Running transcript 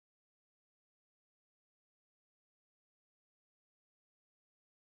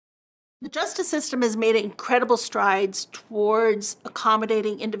The justice system has made incredible strides towards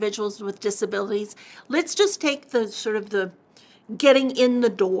accommodating individuals with disabilities. Let's just take the getting in the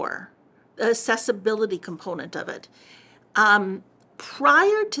door, the accessibility component of it.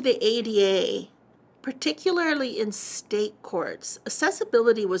 Prior to the ADA, particularly in state courts,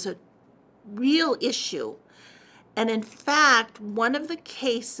 accessibility was a real issue. And in fact, one of the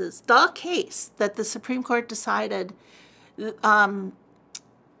cases, the case that the Supreme Court decided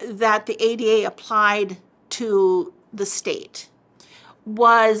that the ADA applied to the state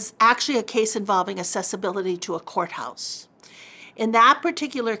was actually a case involving accessibility to a courthouse. In that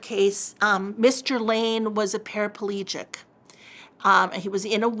particular case, Mr. Lane was a paraplegic. He was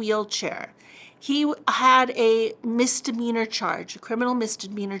in a wheelchair. He had a misdemeanor charge, a criminal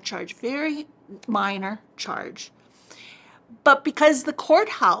misdemeanor charge, very minor charge. But because the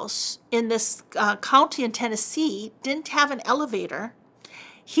courthouse in this county in Tennessee didn't have an elevator,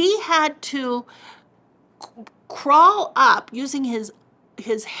 he had to crawl up using his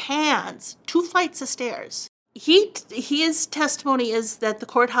hands 2 flights of stairs. His testimony is that the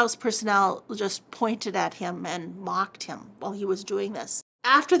courthouse personnel just pointed at him and mocked him while he was doing this.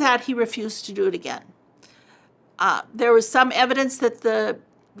 After that, he refused to do it again. There was some evidence that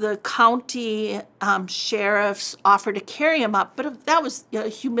the county sheriffs offered to carry him up, but that was a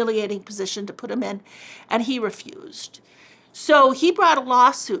humiliating position to put him in, and he refused. So he brought a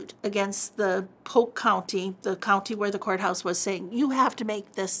lawsuit against the Polk County, the county where the courthouse was, saying, you have to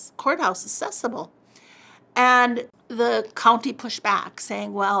make this courthouse accessible. And the county pushed back,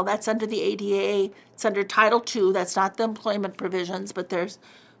 saying, well, that's under the ADA, it's under Title II, that's not the employment provisions, but there's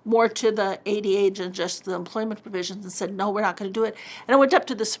more to the ADA than just the employment provisions, and said, no, we're not going to do it. And it went up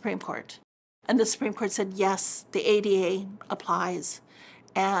to the Supreme Court. And the Supreme Court said, yes, the ADA applies,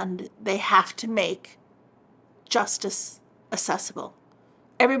 and they have to make justice accessible.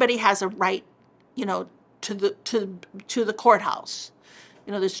 Everybody has a right, to the courthouse.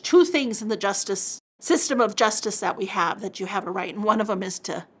 There's 2 things in the system of justice that we have that you have a right, and one of them is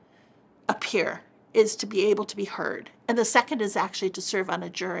to appear, is to be able to be heard. And the second is actually to serve on a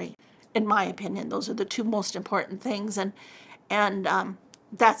jury. In my opinion, those are the 2 most important things. And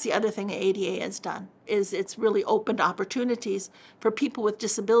that's the other thing the ADA has done, is it's really opened opportunities for people with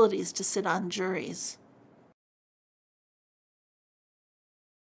disabilities to sit on juries.